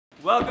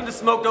Welcome to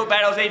Smoked Out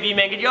Battles AV,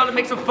 man. Can you all to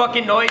make some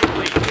fucking noise,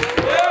 please?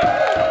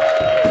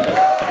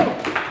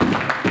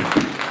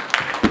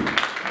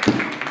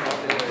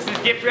 This is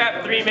Gift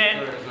Wrap 3,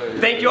 man.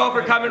 Thank you all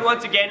for coming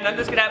once again. None of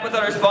this can happen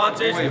without our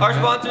sponsors. Our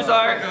sponsors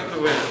are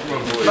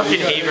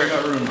fucking Haver.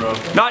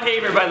 Not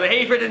Haver, by the way.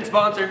 Haver didn't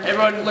sponsor.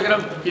 Everyone, look at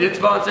him. He didn't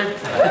sponsor.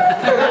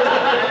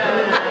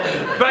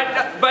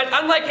 But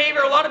unlike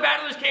Haver, a lot of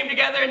battlers came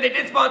together and they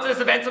did sponsor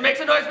this event, so make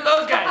some noise for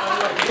those guys.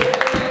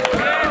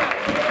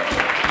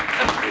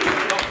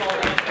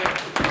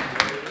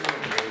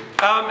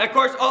 Of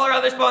course, all our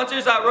other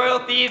sponsors, Royal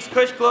Thieves,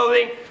 Kush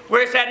Clothing,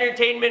 Wear Satin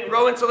Entertainment,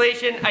 Row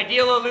Insulation,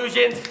 Ideal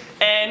Illusions,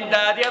 and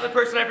the other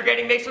person I'm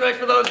forgetting. Make some noise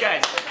for those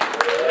guys.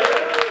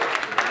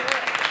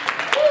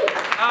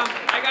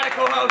 I got a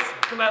co-host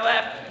to my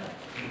left.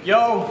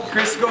 Yo,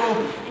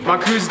 Crisco, my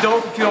crew's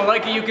dope. If you don't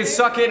like it, you can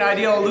suck it.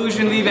 Ideal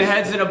Illusion, leaving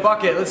heads in a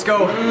bucket. Let's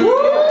go.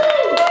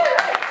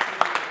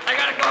 I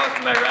got a co-host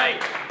to my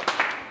right.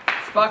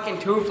 It's fucking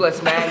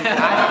toothless, man. I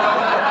don't know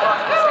what the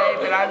fuck to say,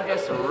 but I'm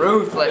just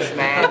ruthless,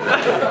 man.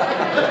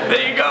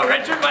 There you go.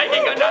 Richard Mike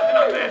ain't got nothing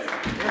on this.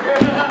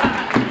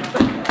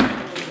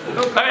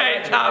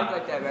 Alright,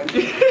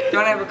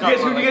 Don't ever call me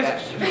like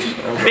that.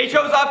 They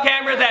chose off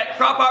camera that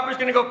Kropp Hopper's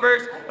gonna go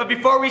first, but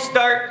before we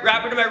start,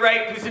 rapper to my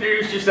right, please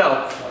introduce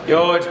yourself.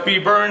 Yo, it's B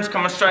Burns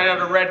coming straight out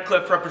of Red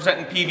Cliff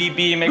representing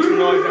PVB. Make some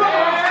noise,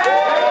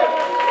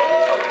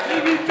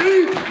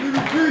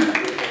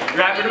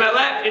 Rapper to my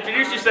left,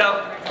 introduce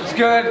yourself. It's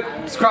good.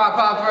 It's Kropp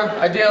Hopper,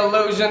 Ideal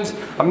Illusions.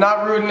 I'm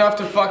not rude enough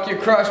to fuck your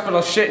crush, but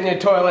I'll shit in your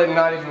toilet and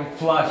not even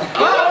flush.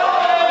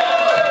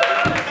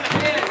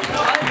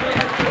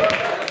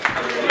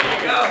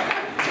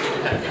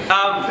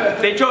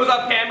 They chose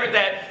off camera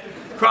that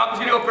Kropp is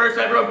gonna go first,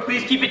 so everyone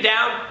please keep it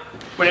down.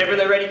 Whenever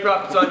they're ready,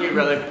 Kropp, it's on you,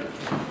 brother.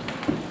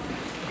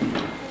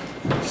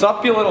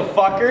 Sup, you little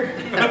fucker?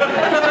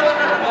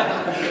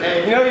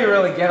 You know you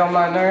really get on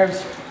my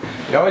nerves.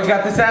 You always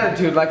got this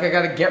attitude like I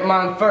gotta get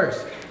mine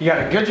first. You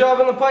got a good job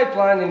in the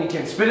pipeline and you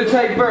can spit a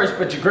tight verse,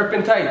 but you're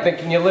gripping tight,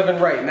 thinking you're living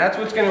right, and that's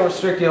what's gonna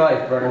restrict your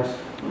life, Burns.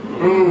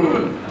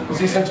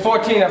 See, since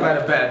 14 I've had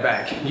a bad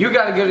back. You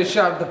gotta give it a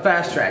shot at the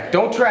fast track.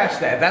 Don't trash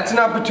that. That's an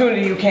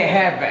opportunity you can't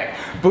have back.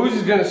 Booze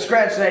is gonna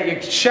scratch that.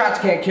 Your shots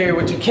can't carry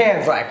what your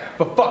cans lack.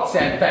 But fuck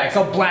sad facts.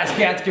 I'll blast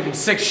cats, give him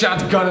 6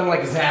 shots, gunning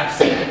like his half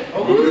set.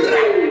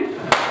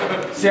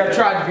 See, I've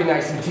tried to be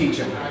nice and teach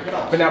him.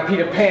 But now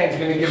Peter Pan's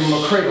gonna give him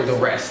a cradle to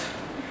rest.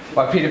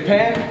 Why Peter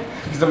Pan?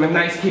 Because I'm a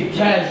nice kid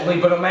casually,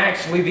 but I'm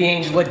actually the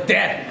angel of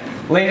death.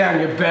 Lay down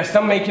your best.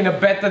 I'm making a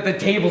bet that the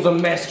table's a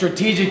mess.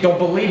 Strategic, don't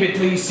believe it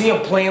till you see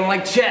him playing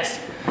like chess.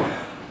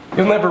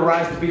 You'll never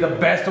rise to be the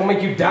best. I'll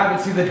make you dive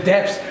and see the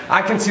depths.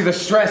 I can see the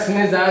stress in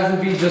his eyes and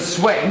be just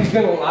sweat. He's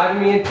gonna lie to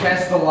me and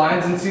test the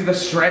lines and see the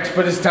stretch,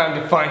 but it's time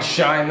to find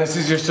shine. This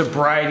is your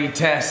sobriety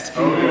test.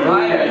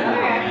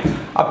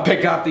 I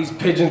pick out these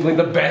pigeons, leave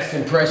the best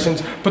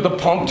impressions, put the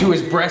pump to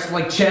his breast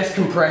like chest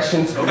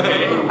compressions.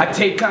 I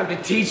take time to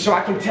teach so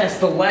I can test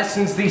the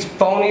lessons. These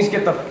phonies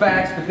get the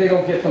facts, but they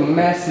don't get the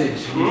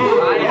message.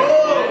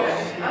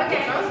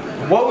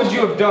 What would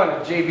you have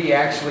done if JB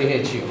actually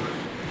hit you?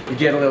 You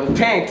get a little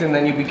tanked and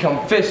then you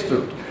become fist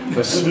food.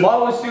 The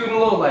smallest dude in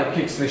lowlife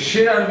kicks the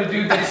shit out of a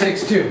dude that's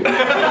 6'2".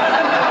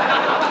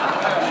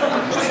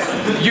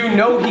 You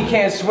know he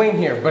can't swing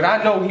here, but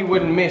I know he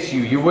wouldn't miss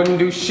you. You wouldn't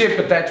do shit,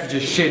 but that's what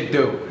your shit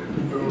do.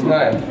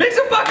 Right. Make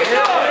some fucking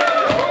noise!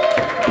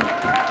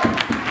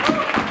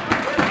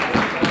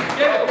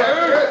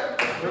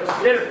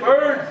 Get it,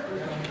 Burns!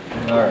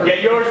 Right.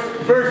 Get yours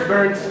first,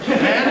 Burns.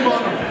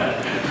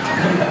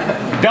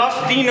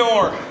 Dusty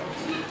Nor.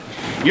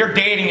 You're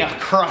dating a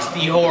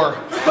crusty whore.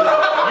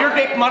 Your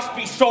dick must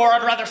be sore.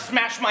 I'd rather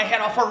smash my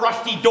head off a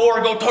rusty door,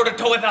 go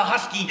toe-to-toe with a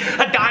husky,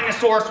 a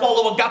dinosaur,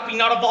 swallow a guppy,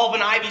 not evolve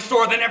an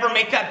Ivysaur, than ever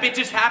make that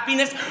bitch's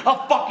happiness a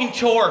fucking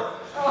chore.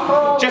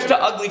 Just an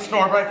ugly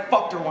snore, but I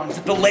fucked her once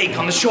at the lake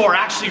on the shore.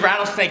 Actually,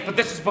 rattlesnake, but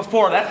this is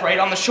before. That's right,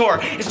 on the shore.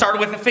 It started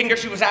with a finger.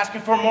 She was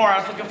asking for more. I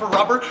was looking for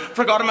rubber.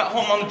 Forgot him at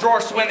home on the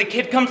drawer. So when the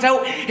kid comes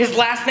out, his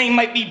last name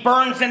might be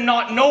Burns and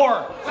not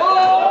Nor.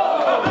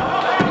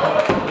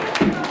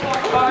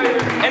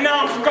 And now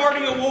I'm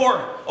starting a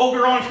war.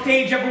 Over on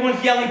stage,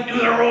 everyone's yelling, do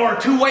the roar.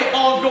 2 white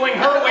balls going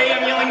her way,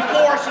 I'm yelling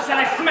 4. She said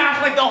I smash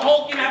like the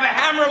Hulk and have a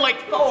hammer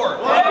like Thor.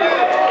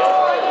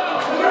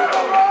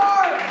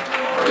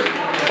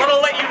 But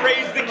I'll let you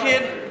raise the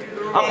kid.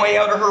 I'm way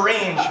out of her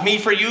range. Me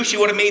for you, she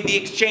would have made the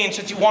exchange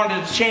since you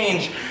wanted to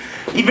change.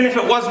 Even if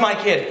it was my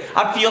kid,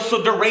 I'd feel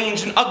so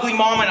deranged. An ugly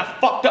mom and a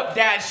fucked up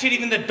dad. Shit,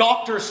 even the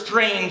doctor's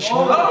strange.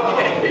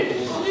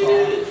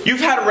 You've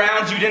had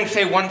rounds, you didn't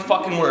say one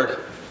fucking word.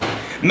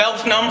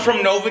 Mouth numb from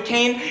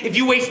Novocaine. If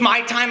you waste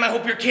my time, I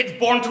hope your kid's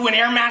born to an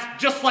air mask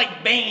just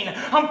like Bane.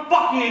 I'm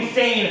fucking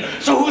insane.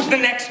 So who's the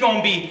next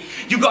gonna be?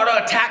 You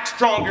gotta attack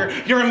stronger.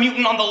 You're a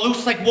mutant on the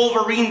loose like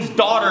Wolverine's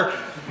daughter.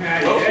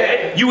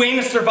 Okay. You ain't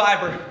a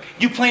survivor.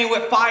 You playing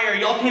with fire.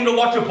 Y'all came to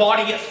watch a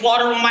body get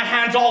slaughtered with my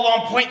hands all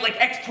on point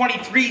like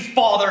X-23's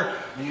father.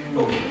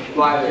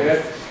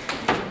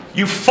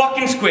 You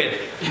fucking squid.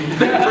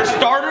 For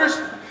starters,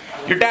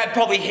 your dad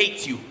probably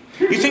hates you.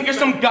 You think you're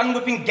some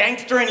gun-whipping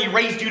gangster and he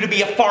raised you to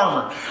be a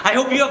farmer. I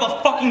hope you have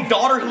a fucking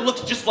daughter who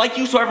looks just like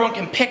you so everyone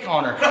can pick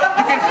on her.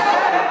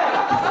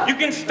 You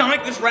can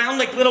stomach this round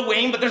like Lil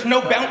Wayne, but there's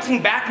no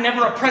bouncing back,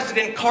 never a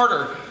President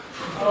Carter.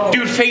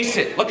 Dude, face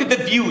it, look at the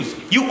views.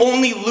 You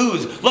only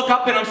lose. Look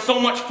up and I'm so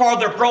much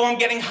farther, bro. I'm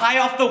getting high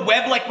off the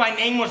web like my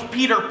name was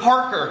Peter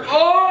Parker.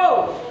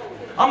 Oh!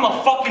 I'm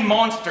a fucking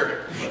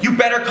monster. You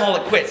better call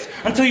it quits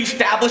until you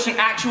establish an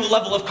actual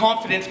level of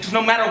confidence, because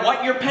no matter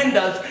what your pen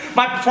does,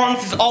 my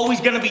performance is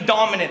always gonna be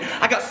dominant.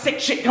 I got sick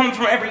shit coming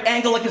from every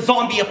angle like a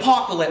zombie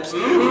apocalypse.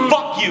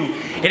 Fuck you.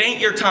 It ain't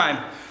your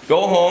time.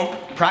 Go home,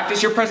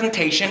 practice your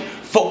presentation,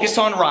 focus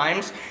on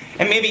rhymes,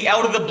 and maybe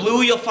out of the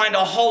blue you'll find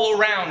a hollow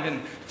round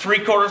and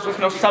 3/4 with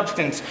no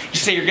substance. You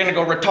say you're gonna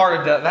go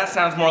retarded. That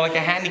sounds more like a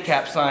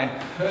handicap sign.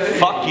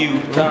 Fuck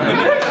you.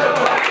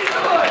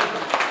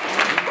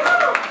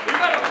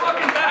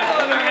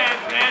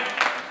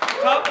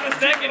 Top of the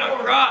second on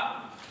Kropp.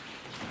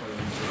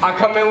 I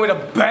come in with a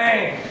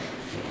bang,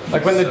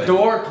 like when the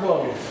door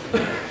closed.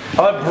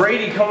 I let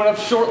Brady coming up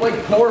short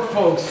like poor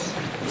folks.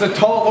 It's a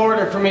tall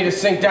order for me to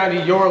sink down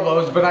to your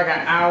lows, but I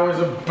got hours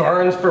of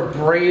burns for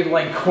braid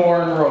like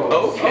cornrows.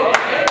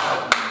 Okay.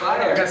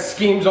 I got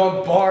schemes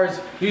on bars.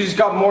 You just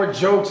got more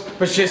jokes,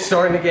 but shit's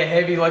starting to get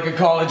heavy like a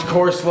college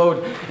course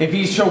load. If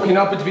he's choking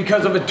up, it's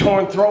because of a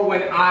torn throat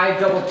when I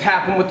double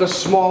tap him with a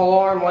small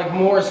arm like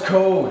Morse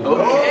code.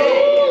 Okay.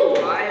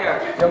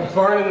 I'm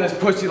burning this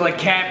pussy like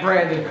Cat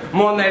Brandon.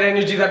 I'm on that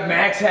energy that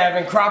Max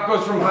having. Kropp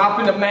goes from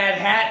hopping to Mad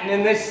Hattin',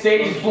 and this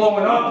stage is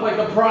blowing up like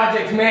the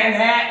Project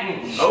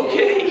Manhattan.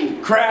 Okay.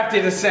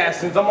 Crafted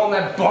assassins, I'm on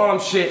that bomb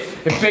shit.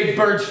 If Big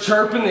Bird's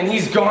chirping, then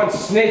he's gone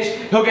snitch.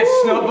 He'll get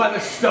snubbed by the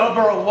stub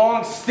or a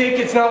long stick.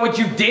 It's not what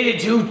you did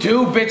it to,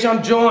 bitch.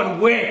 I'm John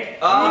Wick.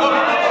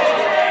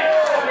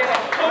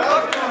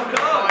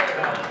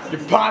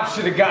 Your pop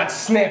should have got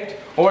snipped.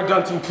 Or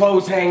done some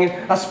clothes hanging.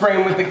 I spray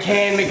him with the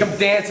can, make him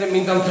dance, it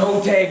means I'm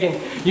toe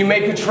tagging. You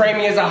may portray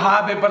me as a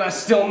hobbit, but I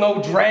still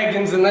know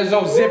dragons, and there's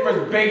no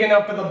zippers big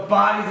enough for the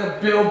bodies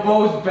that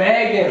Bilbo's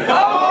bagging.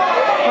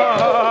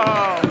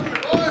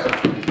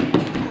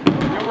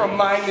 You'll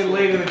remind me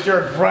later that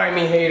you're a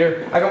grimy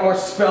hater. I got more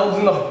spells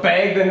in the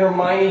bag than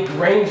Hermione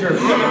Granger.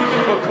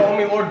 People call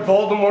me Lord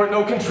Voldemort,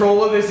 no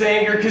control of this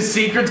anger, cause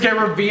secrets get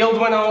revealed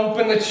when I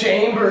open the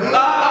chamber.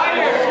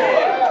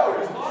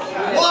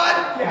 What?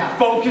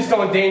 Focused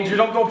on danger,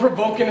 don't go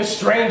provoking a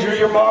stranger.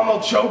 Your mom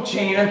will choke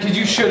chain her cause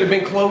you should have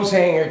been clothes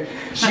hanger.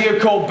 She a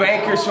cold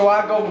banker, so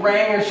I go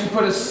rang her. She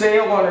put a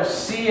sail on her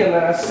sea and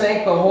then I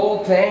sank the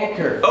whole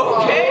tanker.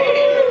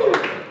 Okay!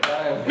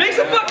 Make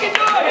some fucking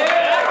noise!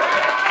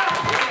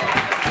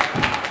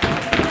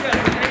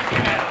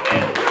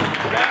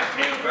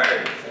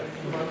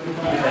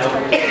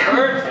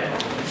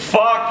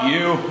 Fuck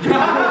you.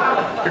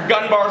 Your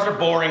gun bars are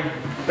boring.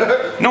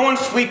 No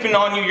one's sleeping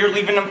on you, you're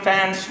leaving them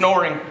fans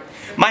snoring.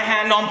 My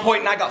hand on point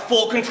and I got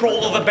full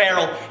control of the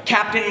barrel,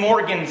 Captain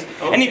Morgan's.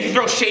 And if you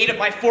throw shade at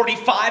my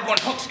 45, one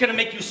hook's gonna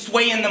make you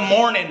sway in the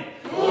morning.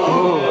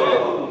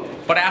 Ooh.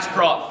 But ask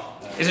Kropp,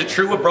 is it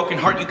true a broken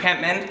heart you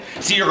can't mend?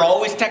 See, you're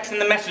always texting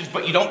the message,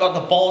 but you don't got the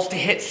balls to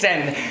hit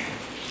send.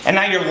 And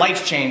now your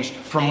life's changed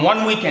from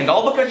one weekend,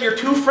 all because your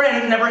two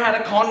friends never had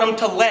a condom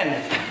to lend.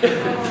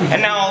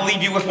 And now I'll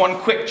leave you with one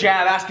quick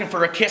jab asking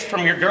for a kiss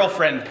from your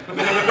girlfriend. They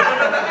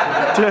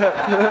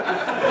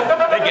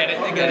get it,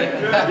 they get it.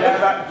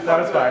 Yeah, that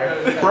was fire.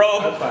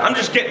 Bro, I'm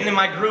just getting in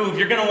my groove.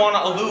 You're gonna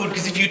wanna elude,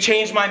 because if you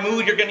change my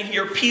mood, you're gonna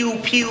hear pew,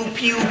 pew,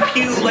 pew,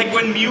 pew, like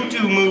when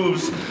Mewtwo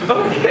moves.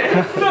 Okay.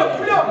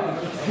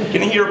 You're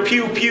gonna hear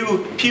pew,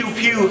 pew, pew,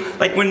 pew,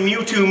 like when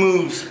Mewtwo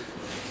moves.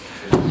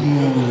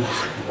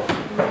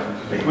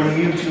 Like when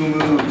Mewtwo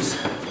moves.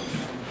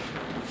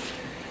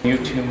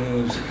 Mewtwo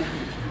moves.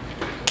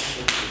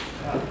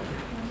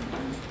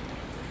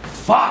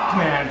 Fuck,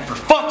 man, for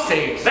fuck's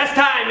sake. That's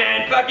time,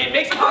 man. Fucking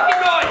make some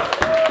fucking noise.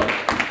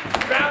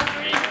 Round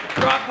 3,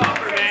 Kropp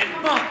hopper, man.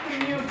 Fuck.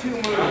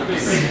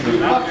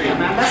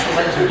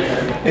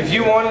 If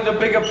you wanted a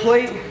bigger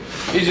plate,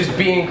 you're just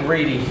being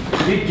greedy.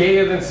 Be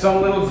gayer than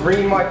some little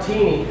green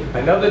martini.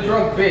 Another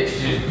drunk bitch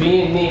is just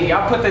being needy.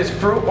 I put this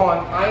fruit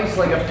on ice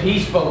like a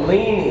peach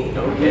Bellini.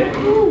 Okay.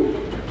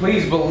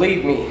 Please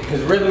believe me,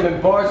 his rhythm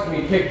and bars can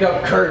be picked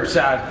up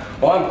curbside.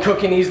 While I'm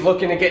cooking, he's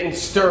looking at getting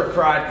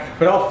stir-fried.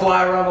 But I'll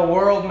fly around the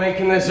world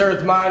making this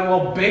earth mine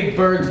while Big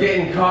Bird's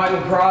getting caught in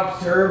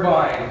Kropp's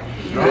turbine.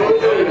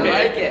 I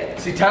like it.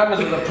 See, time is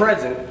in the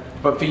present,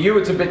 but for you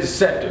it's a bit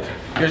deceptive.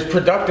 You're as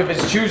productive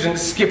as choosing to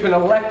skip an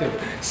elective.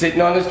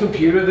 Sitting on his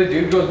computer, the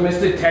dude goes Miss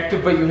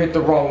Detective, but you hit the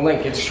wrong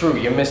link. It's true,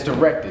 you're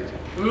misdirected.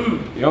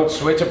 You don't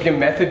switch up your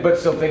method, but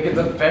still think it's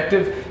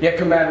effective. Yet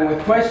come at him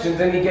with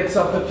questions, and he gets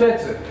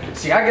self-defensive.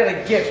 See, I got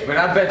a gift, but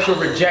I bet you'll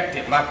reject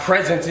it. My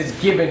presence is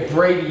giving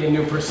Brady a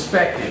new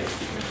perspective.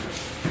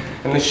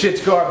 And the shit's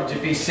garbage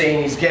if he's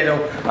saying he's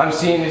ghetto. I'm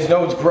seeing his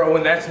nose grow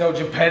and that's no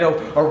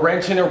Geppetto. A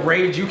wrench and a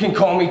rage, you can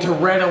call me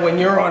Toretto. When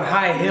you're on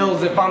high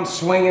hills if I'm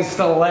swinging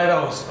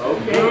stilettos.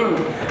 Okay.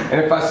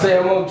 And if I say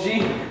I'm OG,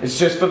 it's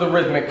just for the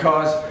rhythmic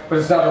cause. But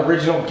it's not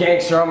original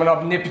gangster, I'm an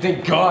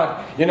omnipotent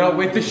god. You're not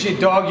with the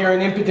shit, dog, you're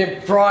an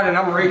impotent fraud. And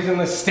I'm raising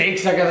the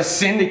stakes, I got a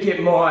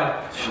syndicate mod.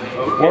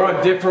 We're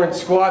on different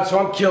squads, so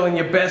I'm killing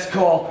your best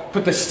call.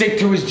 Put the stick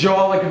to his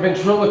jaw like a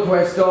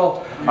ventriloquist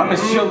doll. I'm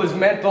as chill as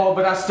menthol,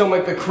 but I still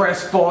make the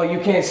crest fall. You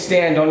can't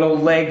stand on no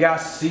leg, I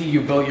see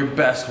you build your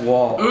best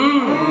wall. Make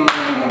some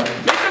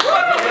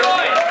fucking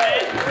noise,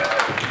 man.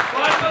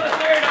 Watch for the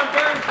third on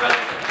Burns, brother.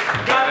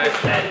 Got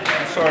this, man.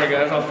 I'm sorry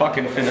guys, I'll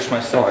fucking finish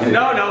my song.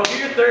 No, do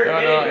your third.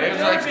 No, it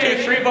was like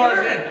 2-3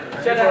 bars in.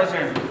 2 bars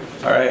in.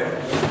 Alright.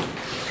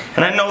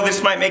 And I know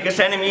this might make us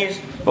enemies,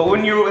 but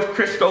when you were with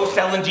Crisco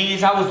selling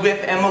G's, I was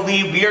with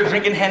Emily, we were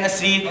drinking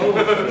Hennessy. Yeah,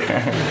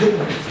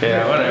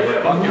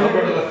 whatever. Fuck you, I'll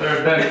go to the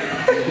third then.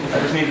 I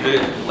just need to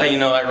let you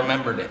know I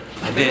remembered it.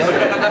 I did.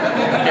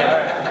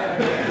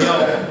 Okay.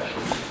 Yo.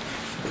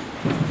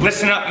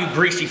 Listen up, you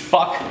greasy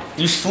fuck.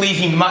 You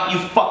sleazy mutt, you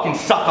fucking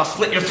suck. I'll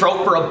slit your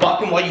throat for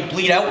 $1 and while you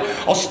bleed out,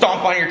 I'll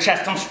stomp on your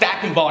chest. I'm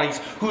stacking bodies.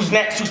 Who's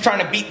next? Who's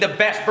trying to beat the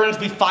best? Burns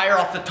me fire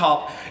off the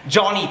top.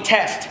 Johnny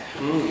Test.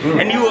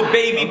 And you a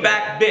baby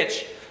back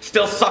bitch.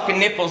 Still sucking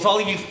nipples, all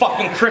of you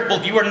fucking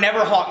crippled. You are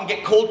never hot and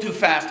get cold too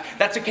fast.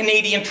 That's a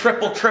Canadian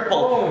triple.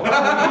 Okay.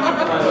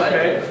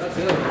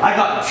 I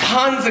got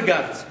tons of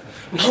guns.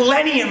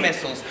 Plenty of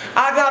missiles.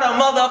 I got a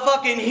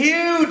motherfucking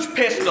huge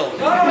pistol.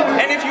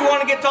 And if you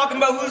want to get talking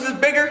about whose is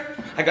bigger,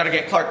 I gotta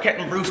get Clark Kent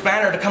and Bruce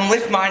Banner to come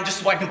lift mine just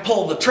so I can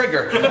pull the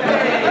trigger.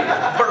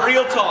 But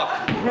real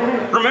talk,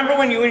 remember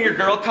when you and your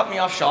girl cut me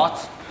off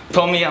shots?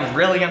 Told me I'm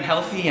really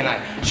unhealthy and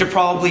I should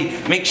probably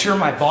make sure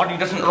my body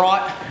doesn't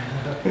rot?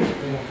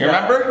 You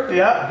remember?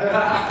 Yeah.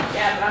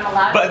 Yeah, but I'm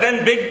allowed. But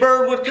then Big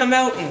Bird would come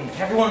out and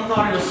everyone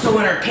thought it was so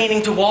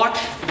entertaining to watch.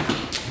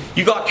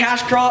 You got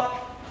cash, Kropp?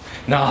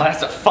 No,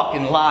 that's a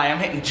fucking lie. I'm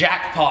hitting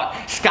jackpot,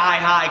 sky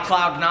high,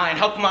 cloud 9.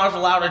 How come I was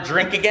allowed to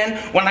drink again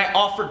when I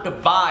offered to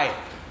buy?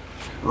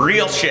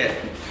 Real shit.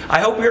 I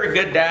hope you're a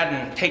good dad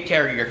and take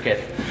care of your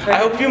kid. I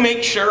hope you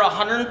make sure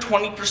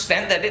 120%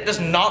 that it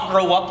does not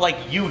grow up like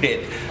you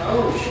did.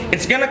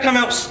 It's gonna come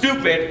out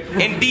stupid,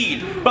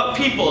 indeed. But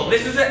people,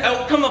 this is an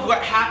outcome of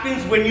what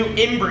happens when you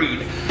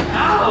inbreed.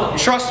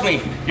 Trust me,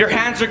 your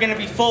hands are gonna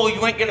be full.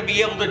 You ain't gonna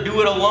be able to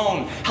do it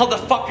alone. How the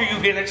fuck are you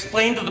gonna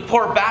explain to the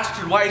poor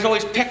bastard why he's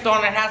always picked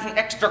on and has an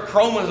extra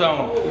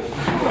chromosome?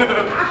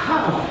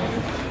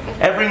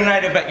 Every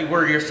night I bet you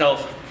worry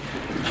yourself,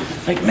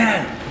 like,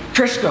 man,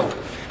 Crisco,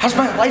 how's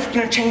my life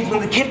gonna change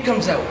when the kid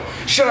comes out?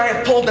 Should I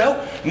have pulled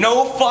out?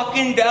 No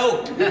fucking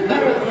doubt.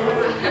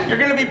 You're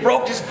gonna be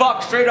broke as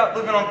fuck, straight up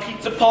living on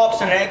pizza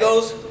pops and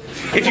Eggos.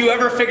 If you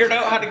ever figured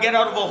out how to get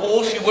out of a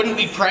hole, she wouldn't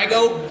be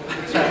preggo.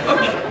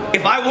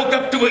 If I woke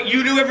up to what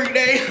you do every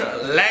day,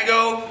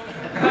 Lego.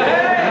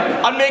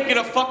 I'd make it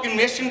a fucking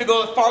mission to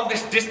go the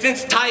farthest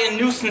distance, tie a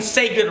noose and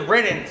say good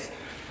riddance.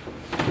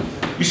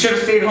 You should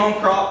have stayed home,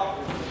 Kropp.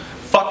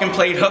 Fucking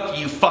played hooky,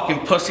 you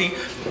fucking pussy.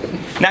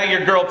 Now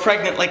your girl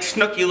pregnant like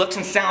Snooki, looks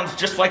and sounds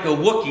just like a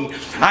Wookiee.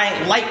 I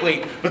ain't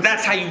lightweight, but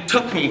that's how you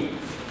took me.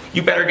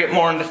 You better get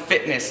more into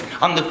fitness.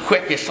 I'm the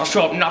quickest. I'll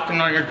show up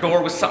knocking on your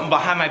door with something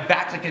behind my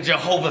back like a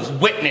Jehovah's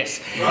Witness.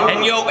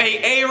 And yo, hey,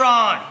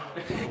 Aaron,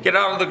 get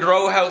out of the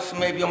grow house and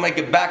maybe you'll make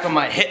it back on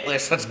my hit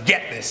list. Let's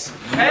get this.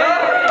 Hey!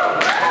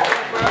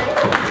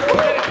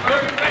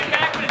 Welcome right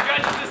back to the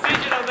judge's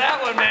decision on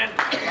that one, man.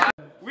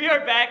 We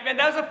are back, man.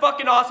 That was a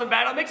fucking awesome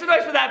battle. Make some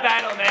noise for that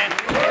battle, man.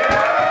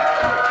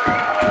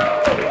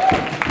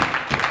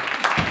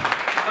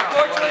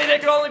 Unfortunately, there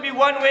can only be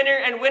one winner,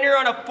 and winner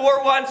on a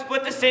 4-1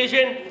 split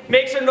decision.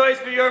 Make some noise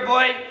for your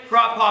boy,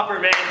 Kropp Hopper,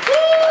 man.